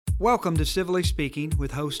Welcome to Civilly Speaking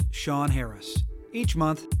with host Sean Harris. Each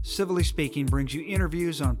month, Civilly Speaking brings you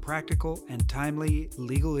interviews on practical and timely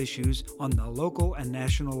legal issues on the local and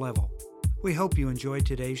national level. We hope you enjoyed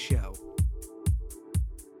today's show.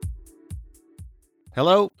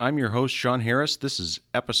 Hello, I'm your host, Sean Harris. This is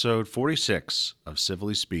episode 46 of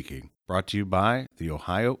Civilly Speaking, brought to you by the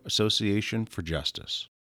Ohio Association for Justice.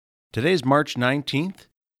 Today's March 19th,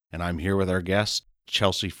 and I'm here with our guest,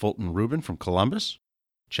 Chelsea Fulton Rubin from Columbus.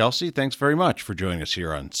 Chelsea, thanks very much for joining us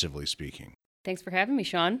here on Civilly Speaking. Thanks for having me,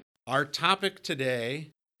 Sean. Our topic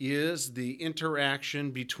today is the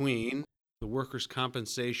interaction between the workers'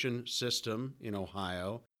 compensation system in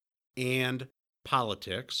Ohio and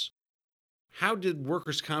politics. How did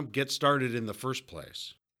workers' comp get started in the first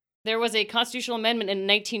place? There was a constitutional amendment in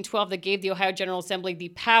 1912 that gave the Ohio General Assembly the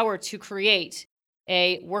power to create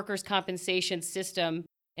a workers' compensation system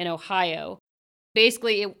in Ohio.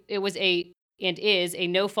 Basically, it was and is a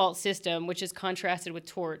no-fault system, which is contrasted with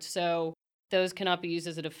torts. So those cannot be used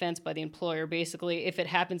as a defense by the employer. Basically, if it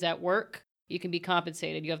happens at work, you can be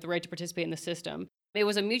compensated. You have the right to participate in the system. It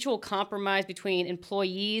was a mutual compromise between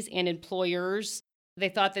employees and employers. They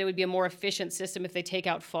thought that it would be a more efficient system if they take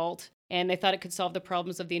out fault, and they thought it could solve the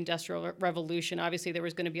problems of the Industrial Revolution. Obviously, there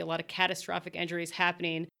was going to be a lot of catastrophic injuries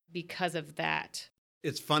happening because of that.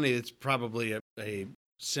 It's funny, it's probably a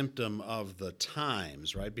symptom of the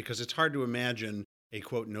times, right? Because it's hard to imagine a,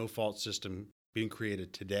 quote, no-fault system being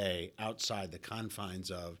created today outside the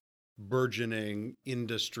confines of burgeoning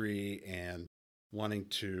industry and wanting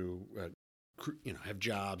to have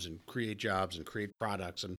jobs and create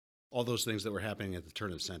products and all those things that were happening at the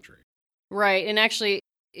turn of the century. Right. And actually,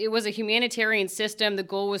 it was a humanitarian system. The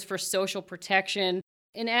goal was for social protection.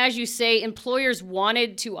 And as you say, employers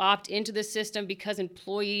wanted to opt into the system because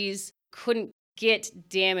employees couldn't get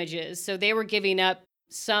damages. So they were giving up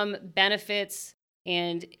some benefits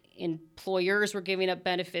and employers were giving up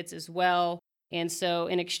benefits as well. And so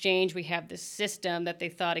in exchange, we have this system that they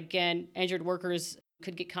thought, again, injured workers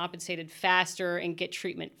could get compensated faster and get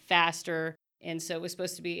treatment faster. And so it was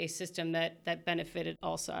supposed to be a system that benefited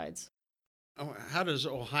all sides. How does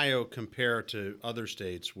Ohio compare to other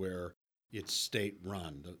states where it's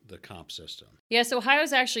state-run, the comp system? Yes, Ohio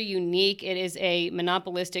is actually unique. It is a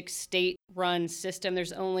monopolistic state-run system.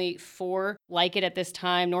 There's only 4 like it at this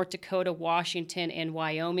time: North Dakota, Washington, and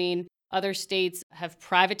Wyoming. Other states have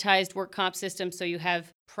privatized work comp systems, so you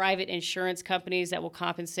have private insurance companies that will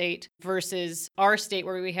compensate versus our state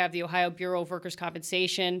where we have the Ohio Bureau of Workers'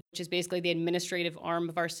 Compensation, which is basically the administrative arm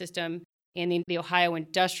of our system, and the Ohio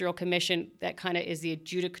Industrial Commission, that kind of is the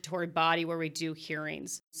adjudicatory body where we do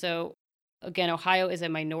hearings. So again, Ohio is a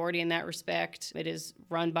minority in that respect. It is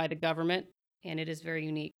run by the government, and it is very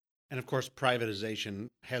unique. And of course, privatization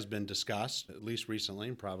has been discussed, at least recently,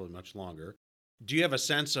 and probably much longer. Do you have a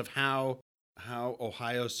sense of how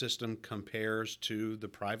Ohio's system compares to the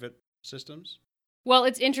private systems? Well,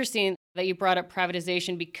 it's interesting that you brought up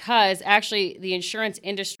privatization because actually the insurance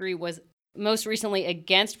industry was most recently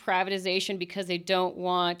against privatization because they don't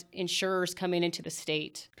want insurers coming into the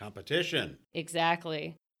state. Competition.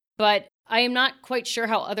 Exactly. But I am not quite sure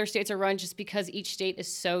how other states are run just because each state is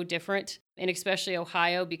so different, and especially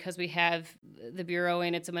Ohio because we have the Bureau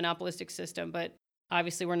and it's a monopolistic system. But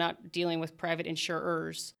obviously we're not dealing with private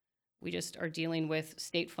insurers. We just are dealing with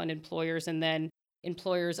state-funded employers, and then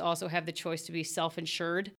employers also have the choice to be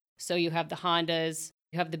self-insured. So you have the Hondas,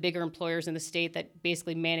 you have the bigger employers in the state that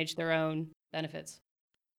basically manage their own benefits.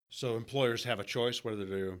 So employers have a choice whether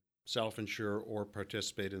to self-insure or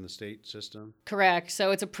participate in the state system? Correct.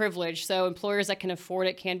 So it's a privilege. So employers that can afford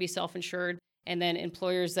it can be self-insured, and then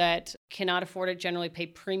employers that cannot afford it generally pay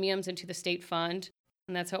premiums into the state fund,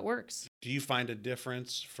 and that's how it works. Do you find a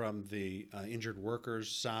difference from the injured workers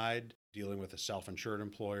side dealing with a self-insured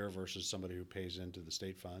employer versus somebody who pays into the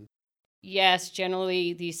state fund? Yes,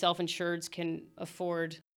 generally the self-insureds can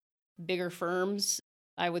afford bigger firms.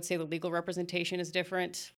 I would say the legal representation is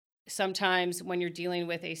different. Sometimes when you're dealing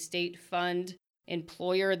with a state fund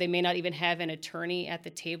employer, they may not even have an attorney at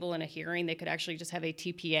the table in a hearing. They could actually just have a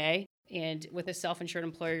TPA. And with a self-insured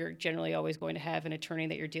employer, you're generally always going to have an attorney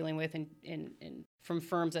that you're dealing with and from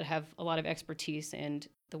firms that have a lot of expertise in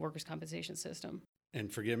the workers' compensation system.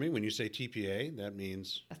 And forgive me, when you say TPA, that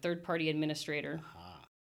means? A third-party administrator. Aha.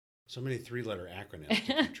 So many 3-letter acronyms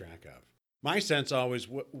to keep track of. My sense always,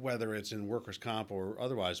 whether it's in workers' comp or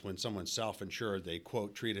otherwise, when someone's self-insured, they,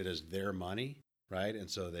 quote, treat it as their money, right? And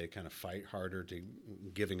so they kind of fight harder to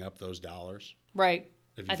giving up those dollars. Right.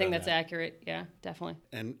 I think that's accurate. Yeah, definitely.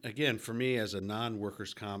 And again, for me as a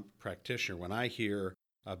non-workers' comp practitioner, when I hear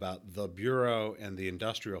about the Bureau and the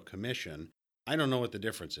Industrial Commission, I don't know what the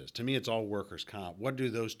difference is. To me, it's all workers' comp. What do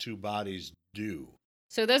those two bodies do?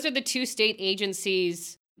 So those are the two state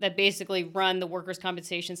agencies that basically run the workers'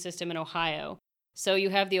 compensation system in Ohio. So you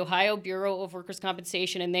have the Ohio Bureau of Workers'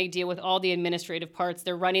 Compensation, and they deal with all the administrative parts.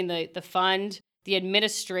 They're running the fund. The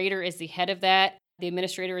administrator is the head of that. The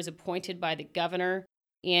administrator is appointed by the governor.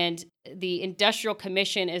 And the Industrial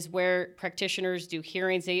Commission is where practitioners do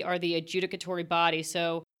hearings. They are the adjudicatory body.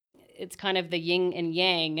 So it's kind of the yin and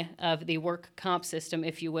yang of the work comp system,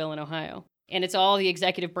 if you will, in Ohio. And it's all the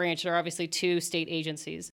executive branch. There are obviously two state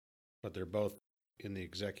agencies. But they're both in the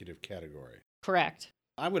executive category. Correct.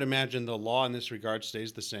 I would imagine the law in this regard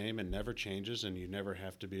stays the same and never changes, and you never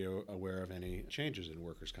have to be aware of any changes in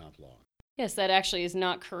workers' comp law. Yes, that actually is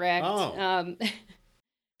not correct. Oh.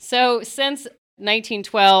 So since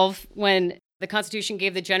 1912, when the Constitution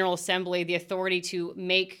gave the General Assembly the authority to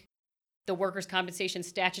make the workers' compensation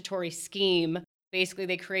statutory scheme, basically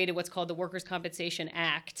they created what's called the Workers' Compensation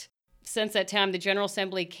Act. Since that time, the General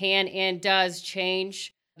Assembly can and does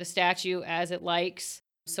change the statute as it likes.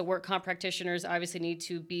 So work comp practitioners obviously need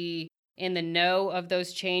to be in the know of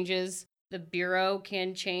those changes. The Bureau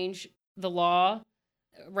can change the law.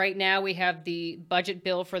 Right now, we have the budget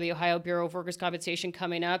bill for the Ohio Bureau of Workers' Compensation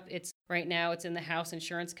coming up. Right now, it's in the House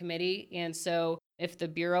Insurance Committee. And so if the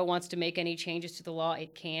Bureau wants to make any changes to the law,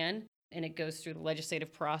 it can, and it goes through the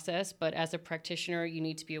legislative process. But as a practitioner, you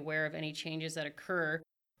need to be aware of any changes that occur.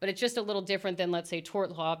 But it's just a little different than, let's say,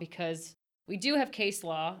 tort law, because we do have case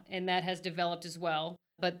law, and that has developed as well.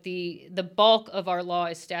 But the bulk of our law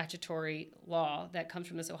is statutory law that comes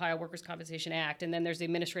from this Ohio Workers' Compensation Act. And then there's the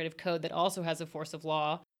administrative code that also has a force of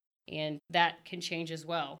law, and that can change as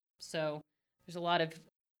well. So there's a lot of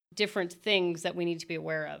different things that we need to be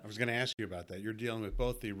aware of. I was going to ask you about that. You're dealing with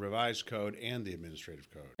both the revised code and the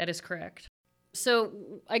administrative code. That is correct. So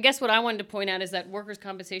I guess what I wanted to point out is that workers'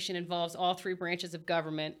 compensation involves all three branches of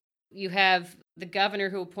government. You have the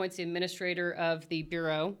governor who appoints the administrator of the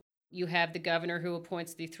Bureau. You have the governor who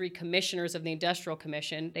appoints the three commissioners of the Industrial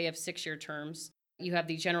Commission. They have 6-year terms. You have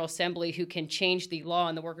the General Assembly who can change the law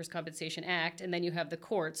in the Workers' Compensation Act. And then you have the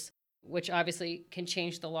courts, which obviously can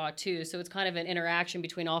change the law too. So it's kind of an interaction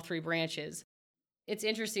between all three branches. It's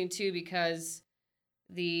interesting too because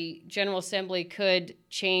the General Assembly could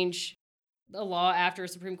change the law after a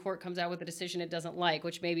Supreme Court comes out with a decision it doesn't like,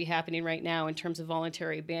 which may be happening right now in terms of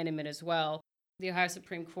voluntary abandonment as well. The Ohio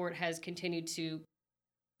Supreme Court has continued to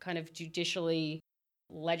kind of judicially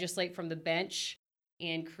legislate from the bench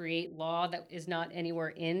and create law that is not anywhere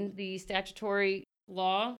in the statutory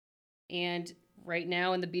law. And right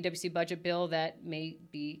now in the BWC budget bill, that may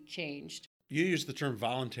be changed. You use the term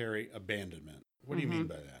voluntary abandonment. What do you mean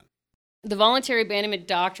by that? The voluntary abandonment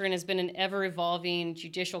doctrine has been an ever-evolving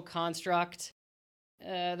judicial construct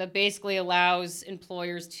that basically allows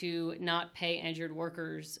employers to not pay injured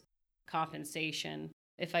workers compensation.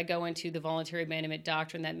 If I go into the voluntary abandonment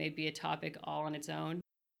doctrine, that may be a topic all on its own.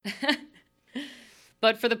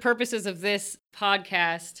 But for the purposes of this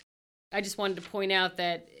podcast, I just wanted to point out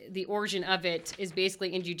that the origin of it is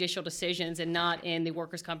basically in judicial decisions and not in the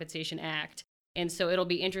Workers' Compensation Act. And so it'll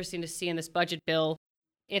be interesting to see in this budget bill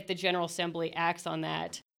if the General Assembly acts on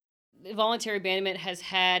that. Voluntary abandonment has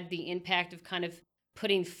had the impact of kind of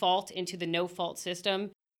putting fault into the no-fault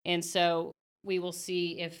system. And so we will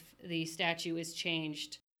see if the statute is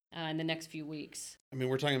changed in the next few weeks. I mean,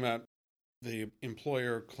 we're talking about the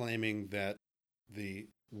employer claiming that the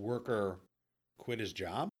worker quit his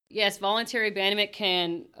job? Yes, voluntary abandonment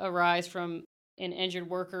can arise from an injured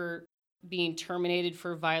worker being terminated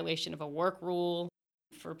for violation of a work rule,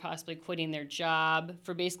 for possibly quitting their job,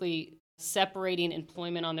 for basically separating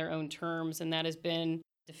employment on their own terms. And that has been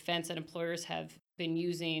defense that employers have been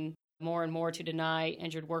using more and more to deny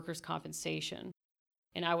injured workers compensation.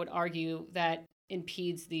 And I would argue that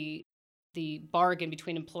impedes the bargain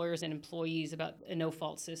between employers and employees about a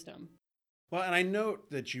no-fault system. Well, and I note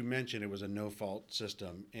that you mentioned it was a no-fault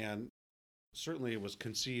system, and certainly it was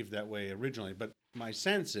conceived that way originally, but my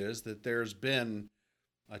sense is that there's been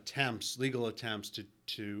legal attempts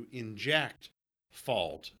to inject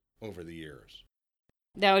fault over the years.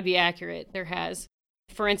 That would be accurate. There has.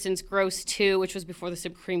 For instance, Gross 2, which was before the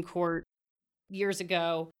Supreme Court years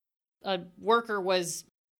ago, a worker was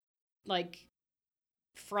like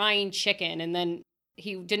frying chicken, and then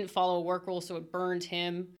he didn't follow a work rule, so it burned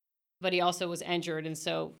him, but he also was injured, and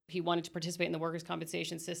so he wanted to participate in the workers'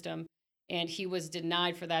 compensation system, and he was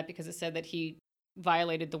denied for that because it said that he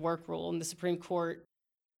violated the work rule, and the Supreme Court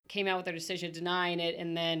came out with their decision denying it,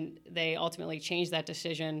 and then they ultimately changed that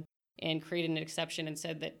decision and created an exception and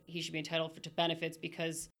said that he should be entitled to benefits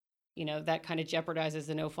because, that kind of jeopardizes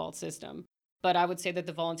the no-fault system. But I would say that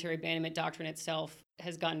the voluntary abandonment doctrine itself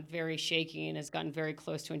has gotten very shaky and has gotten very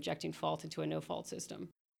close to injecting fault into a no-fault system.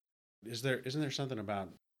 Isn't there something about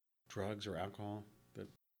drugs or alcohol that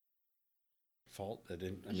fault that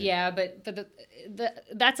didn't? Yeah, but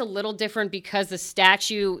that's a little different because the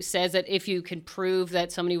statute says that if you can prove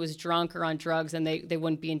that somebody was drunk or on drugs, then they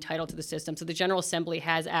wouldn't be entitled to the system. So the General Assembly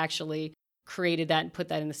has actually created that and put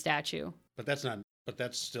that in the statute. But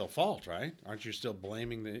that's still fault, right? Aren't you still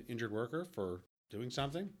blaming the injured worker for doing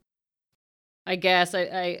something? I guess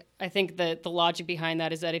I think that the logic behind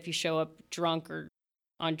that is that if you show up drunk or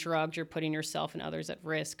on drugs, you're putting yourself and others at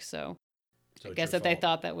risk. So I guess that they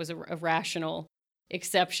thought that was a rational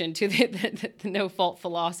exception to the no-fault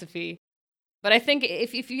philosophy. But I think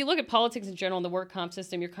if you look at politics in general and the work comp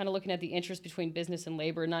system, you're kind of looking at the interest between business and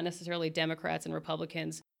labor, not necessarily Democrats and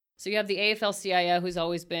Republicans. So you have the AFL-CIO, who's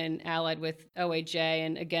always been allied with OAJ,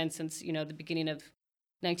 and again, since the beginning of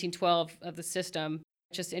 1912 of the system.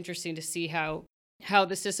 Just interesting to see how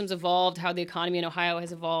the system's evolved, how the economy in Ohio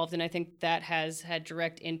has evolved, and I think that has had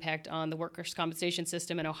direct impact on the workers' compensation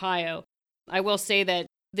system in Ohio. I will say that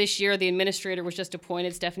this year the administrator was just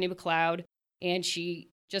appointed, Stephanie McLeod, and she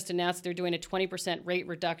just announced they're doing a 20% rate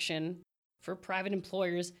reduction for private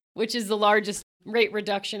employers, which is the largest rate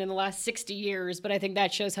reduction in the last 60 years. But I think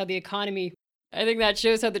that shows how the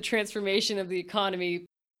transformation of the economy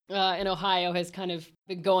in Ohio has kind of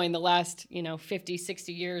been going the last, 50,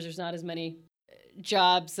 60 years. There's not as many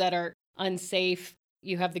jobs that are unsafe.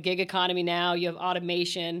 You have the gig economy now. You have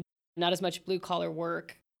automation, not as much blue-collar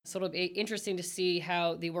work. So it'll be interesting to see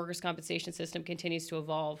how the workers' compensation system continues to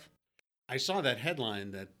evolve. I saw that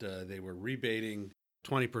headline that they were rebating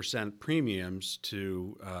 20% premiums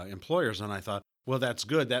to employers, and I thought, well, that's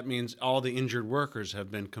good. That means all the injured workers have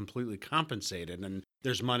been completely compensated, and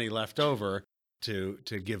there's money left over to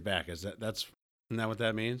give back. Isn't that what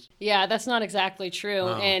that means? Yeah, that's not exactly true.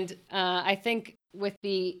 Oh. And I think with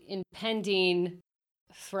the impending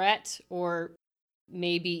threat or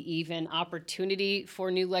maybe even opportunity for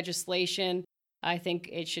new legislation, I think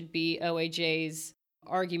it should be OAJ's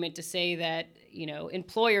argument to say that,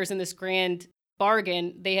 employers in this grand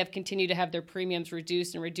bargain, they have continued to have their premiums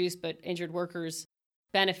reduced, but injured workers'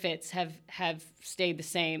 benefits have stayed the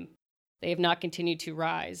same. They have not continued to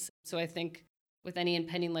rise. So I think with any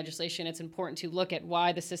impending legislation, it's important to look at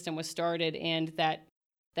why the system was started and that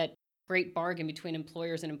great bargain between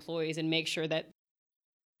employers and employees and make sure that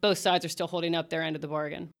both sides are still holding up their end of the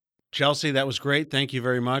bargain. Chelsea, that was great. Thank you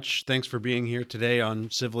very much. Thanks for being here today on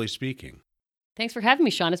Civilly Speaking. Thanks for having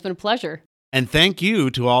me, Sean. It's been a pleasure. And thank you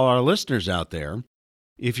to all our listeners out there.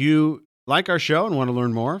 If you like our show and want to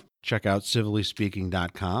learn more, check out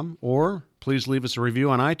civillyspeaking.com or please leave us a review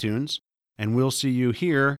on iTunes, and we'll see you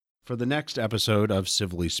here for the next episode of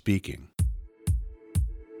Civilly Speaking.